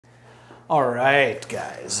All right,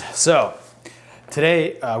 guys. So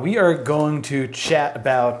today we are going to chat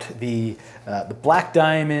about the Black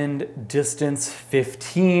Diamond Distance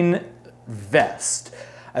 15 vest.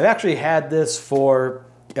 I've actually had this for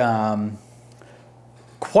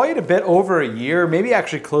quite a bit over a year, maybe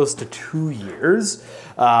actually close to 2 years.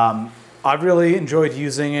 I've really enjoyed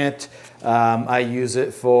using it. I use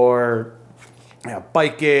it for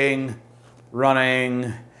biking,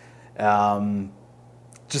 running,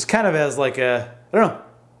 just kind of as like a, I don't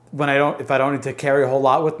know, if I don't need to carry a whole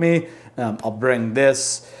lot with me, I'll bring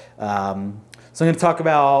this. So I'm going to talk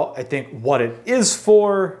about, I think, what it is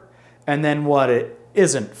for and then what it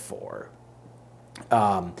isn't for.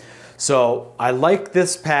 So I like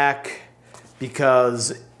this pack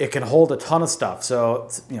because it can hold a ton of stuff. So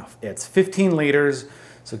it's 15 liters,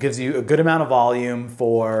 so it gives you a good amount of volume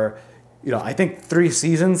for, I think 3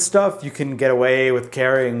 seasons stuff. You can get away with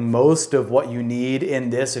carrying most of what you need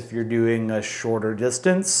in this if you're doing a shorter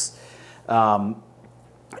distance.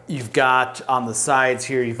 You've got on the sides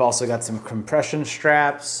here, you've also got some compression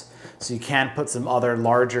straps. So you can put some other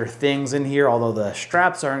larger things in here, although the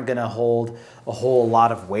straps aren't gonna hold a whole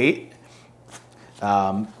lot of weight.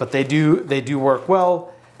 But they do work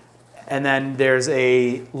well. And then there's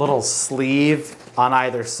a little sleeve on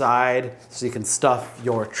either side so you can stuff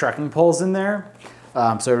your trekking poles in there.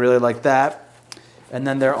 So I really like that. And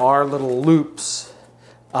then there are little loops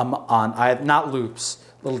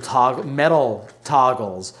little metal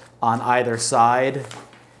toggles on either side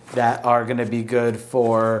that are gonna be good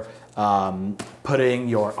for putting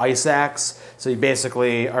your ice axe. So you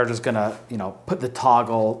basically are just gonna, put the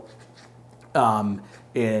toggle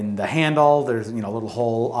in the handle. There's a little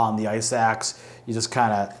hole on the ice axe. You just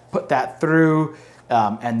kind of put that through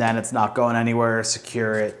and then it's not going anywhere.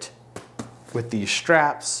 Secure it with these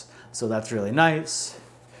straps. So that's really nice.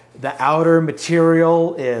 The outer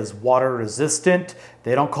material is water resistant.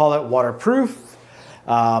 They don't call it waterproof,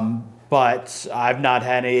 but I've not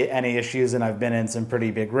had any issues and I've been in some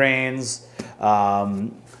pretty big rains.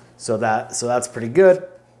 So that's pretty good.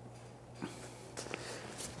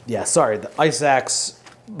 Yeah, sorry, the ice axe,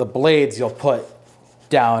 the blades you'll put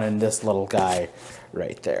down in this little guy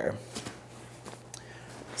right there.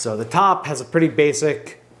 So the top has a pretty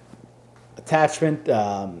basic attachment.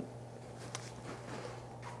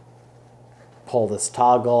 Pull this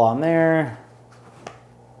toggle on there.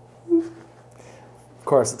 Of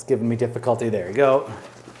course, it's giving me difficulty. There you go.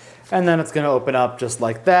 And then it's going to open up just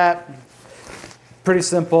like that. Pretty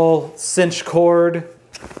simple cinch cord.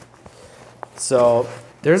 So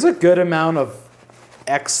there's a good amount of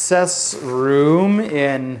excess room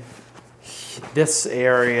in this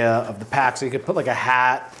area of the pack. So you could put like a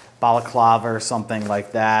hat, balaclava, or something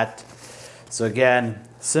like that. So again,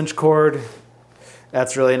 cinch cord.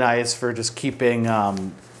 That's really nice for just keeping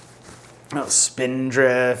spin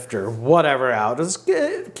drift or whatever out.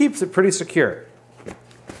 It keeps it pretty secure.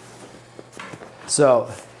 So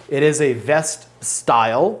it is a vest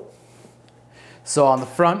style. So on the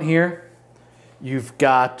front here, you've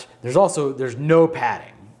got, there's no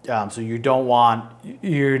padding. So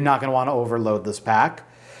you're not gonna wanna overload this pack,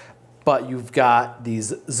 but you've got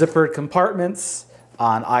these zippered compartments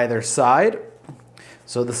on either side.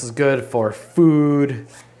 So this is good for food,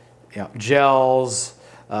 gels,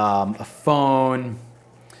 a phone.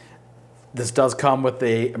 This does come with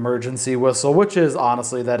the emergency whistle, which is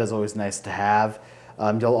honestly, that is always nice to have.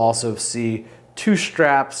 You'll also see 2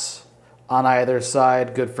 straps on either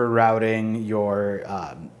side, good for routing your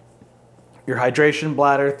hydration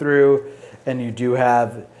bladder through. And you do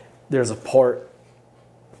have, there's a port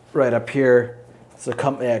right up here. So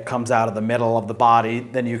it comes out of the middle of the body,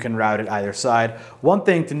 then you can route it either side. One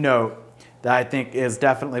thing to note that I think is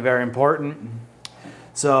definitely very important.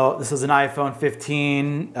 So this is an iPhone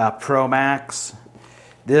 15 Pro Max.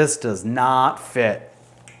 This does not fit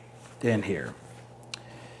in here.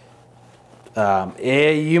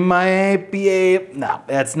 You might be no,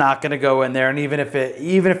 it's not gonna go in there. And even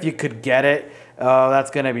if you could get it,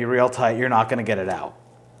 that's gonna be real tight. You're not gonna get it out.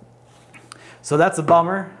 So that's a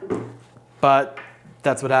bummer, but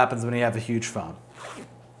that's what happens when you have a huge phone.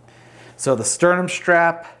 So the sternum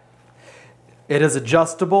strap, it is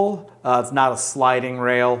adjustable. It's not a sliding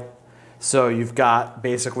rail. So you've got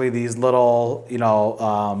basically these little,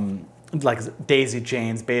 like daisy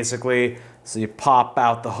chains basically. So you pop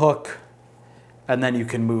out the hook and then you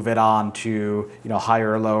can move it on to,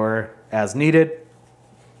 higher or lower as needed.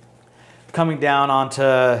 Coming down onto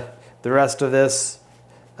the rest of this,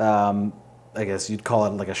 I guess you'd call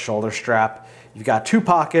it like a shoulder strap. You've got 2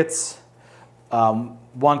 pockets.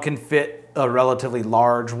 One can fit a relatively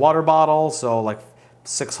large water bottle, so like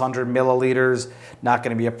 600 milliliters, not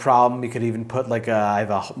going to be a problem. You could even put like I have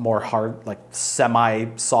a more hard, like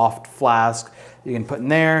semi-soft flask you can put in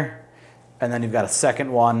there. And then you've got a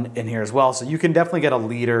second one in here as well. So you can definitely get a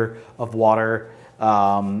liter of water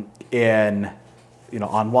on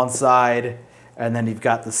one side. And then you've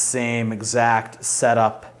got the same exact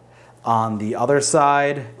setup on the other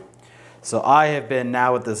side. So I have been,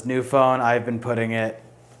 now with this new phone, I've been putting it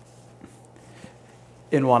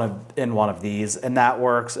in one of these, and that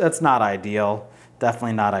works. It's not ideal,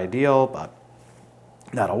 definitely not ideal, but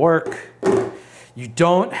that'll work. You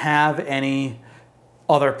don't have any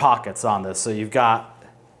other pockets on this, so you've got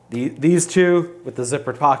these two with the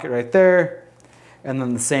zippered pocket right there, and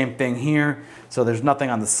then the same thing here. So there's nothing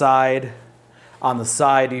on the side. On the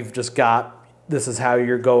side, you've just got, this is how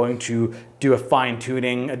you're going to do a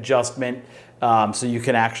fine-tuning adjustment, so you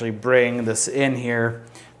can actually bring this in here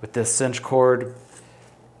with this cinch cord.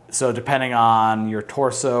 So depending on your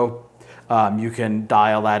torso, you can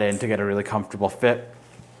dial that in to get a really comfortable fit.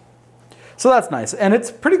 So that's nice, and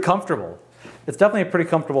it's pretty comfortable. It's definitely a pretty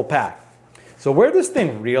comfortable pack. So where this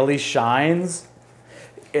thing really shines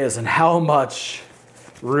is in how much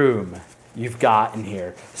room you've got in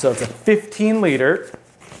here. So it's a 15 liter.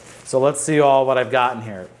 So let's see all what I've got in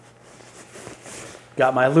here.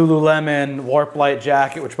 Got my Lululemon Warp Light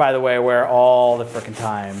jacket, which by the way, I wear all the frickin'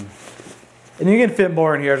 time. And you can fit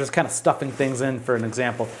more in here, just kind of stuffing things in. For an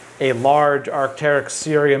example, a large Arc'teryx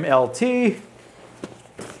Cerium LT.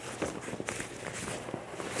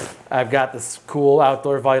 I've got this cool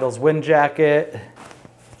Outdoor Vitals wind jacket.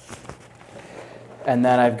 And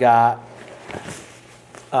then I've got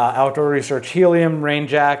Outdoor Research Helium rain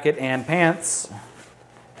jacket and pants.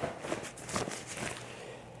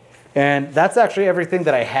 And that's actually everything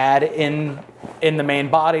that I had in the main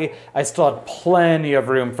body. I still had plenty of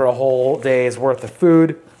room for a whole day's worth of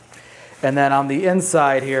food. And then on the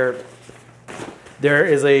inside here, there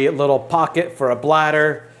is a little pocket for a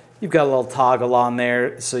bladder. You've got a little toggle on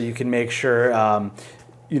there so you can make sure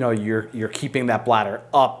you're keeping that bladder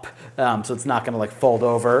up, so it's not going to like fold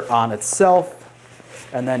over on itself.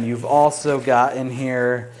 And then you've also got in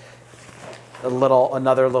here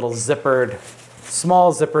another little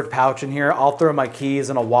small zippered pouch in here. I'll throw my keys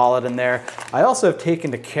and a wallet in there. I also have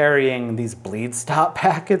taken to carrying these bleed stop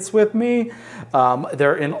packets with me.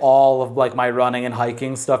 They're in all of like my running and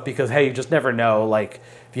hiking stuff because, hey, you just never know. Like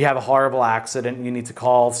if you have a horrible accident and you need to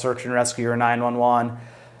call search and rescue or 911,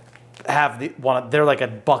 they're like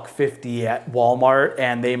 $1.50 at Walmart,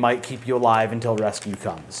 and they might keep you alive until rescue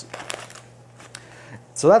comes.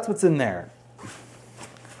 So that's what's in there.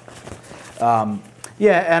 Yeah,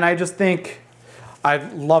 and I just think I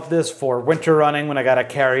love this for winter running when I gotta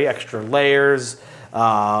carry extra layers,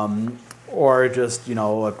 or just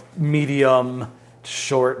a medium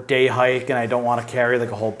short day hike and I don't want to carry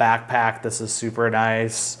like a whole backpack. This is super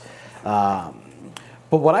nice.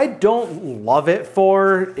 But what I don't love it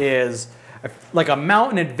for is like a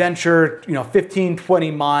mountain adventure, 15,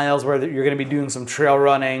 20 miles where you're going to be doing some trail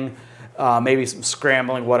running, maybe some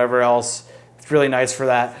scrambling, whatever else. It's really nice for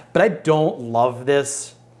that. But I don't love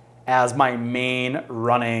this as my main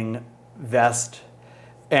running vest.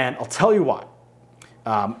 And I'll tell you why.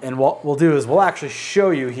 And what we'll do is we'll actually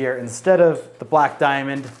show you here, instead of the Black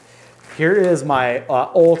Diamond, here is my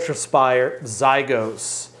Ultraspire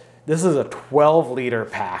Zygos. This is a 12-liter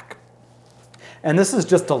pack. And this is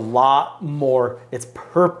just a lot more, it's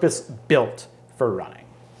purpose-built for running.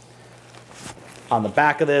 On the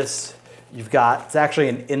back of this, it's actually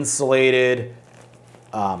an insulated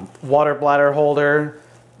water bladder holder,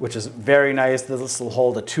 which is very nice. This will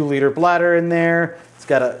hold a 2-liter bladder in there. It's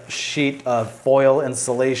got a sheet of foil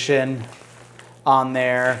insulation on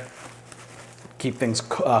there. Keep things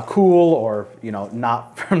cool, or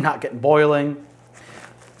not getting boiling.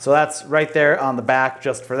 So that's right there on the back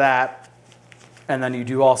just for that. And then you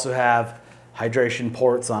do also have hydration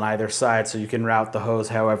ports on either side, so you can route the hose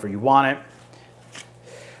however you want it.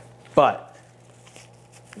 But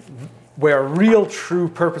where a real true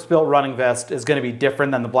purpose-built running vest is going to be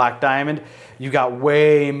different than the Black Diamond, you got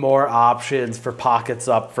way more options for pockets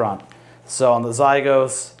up front. So on the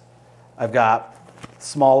Zygos, I've got a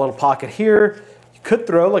small little pocket here. You could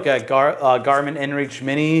throw like a Garmin InReach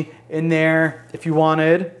Mini in there if you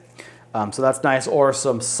wanted. So that's nice, or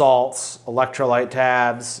some salts, electrolyte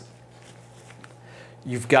tabs.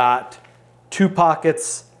 You've got 2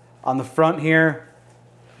 pockets on the front here.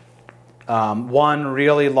 One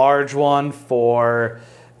really large one for,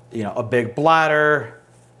 a big bladder,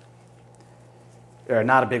 or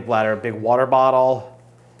not a big bladder, a big water bottle.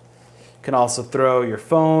 You can also throw your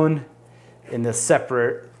phone in this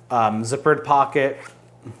separate zippered pocket,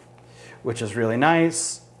 which is really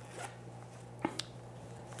nice.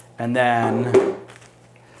 And then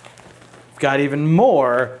got even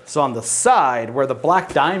more. So on the side where the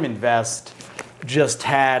black diamond vest just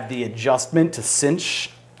had the adjustment to cinch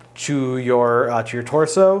to your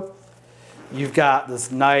torso, you've got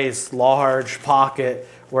this nice large pocket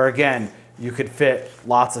where, again, you could fit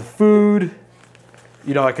lots of food.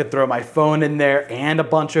 You know, I could throw my phone in there and a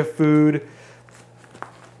bunch of food.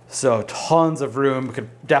 So tons of room. Could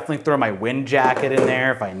definitely throw my wind jacket in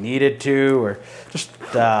there if I needed to, or just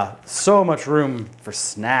so much room for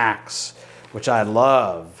snacks, which I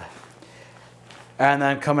love. And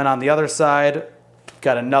then coming on the other side,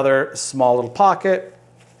 got another small little pocket.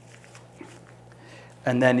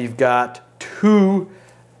 And then you've got two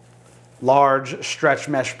large stretch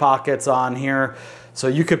mesh pockets on here. So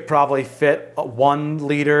you could probably fit 1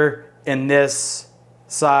 liter in this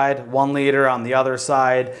side, 1 liter on the other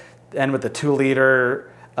side, and with the 2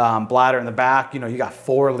 liter bladder in the back, you know, you got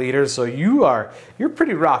 4 liters. So you're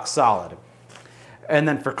pretty rock solid. And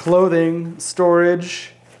then for clothing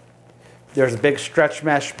storage, there's a big stretch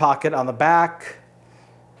mesh pocket on the back.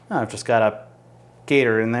 I've just got a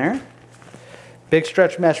gator in there. Big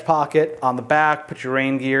stretch mesh pocket on the back, put your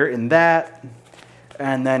rain gear in that.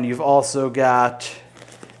 And then you've also got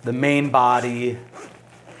the main body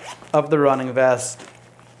of the running vest.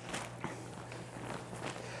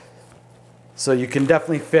 So you can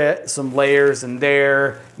definitely fit some layers in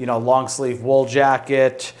there, you know, long sleeve wool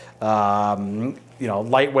jacket, you know,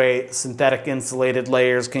 lightweight synthetic insulated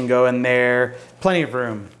layers can go in there, plenty of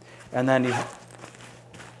room. And then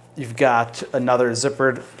you've got another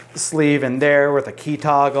zippered sleeve in there with a key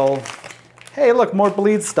toggle. Hey, look, more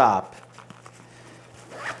bleed stop.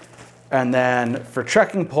 And then for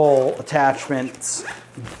trekking pole attachments,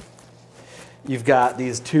 you've got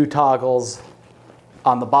these 2 toggles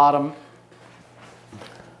on the bottom.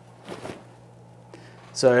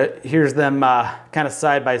 So here's them kind of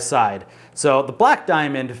side by side. So the Black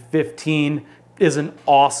Diamond 15 is an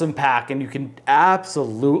awesome pack, and you can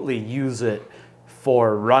absolutely use it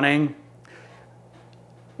for running.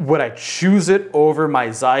 Would I choose it over my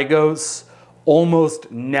Zygos?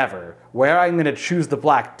 Almost never. Where I'm going to choose the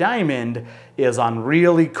Black Diamond is on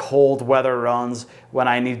really cold weather runs when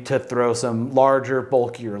I need to throw some larger,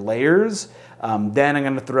 bulkier layers. Then I'm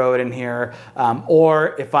going to throw it in here.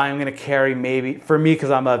 Or if I'm going to carry, maybe, for me,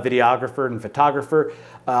 because I'm a videographer and photographer,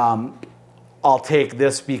 I'll take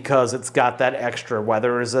this because it's got that extra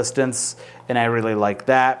weather resistance, and I really like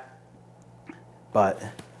that. But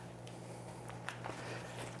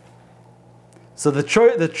so the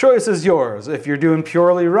choice is yours. If you're doing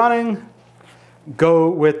purely running, go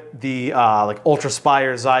with the like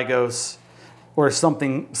Ultraspire Zygos or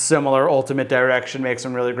something similar. Ultimate Direction makes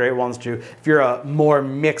some really great ones too. If you're a more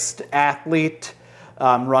mixed athlete,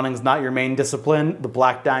 running's not your main discipline, the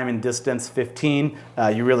Black Diamond Distance 15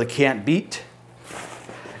 you really can't beat.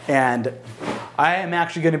 And I am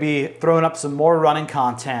actually going to be throwing up some more running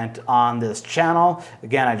content on this channel.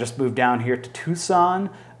 Again, I just moved down here to Tucson,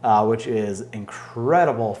 which is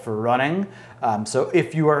incredible for running. So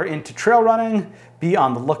if you are into trail running, be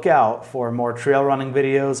on the lookout for more trail running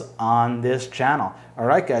videos on this channel. All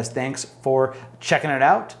right, guys, thanks for checking it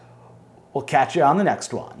out. We'll catch you on the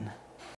next one.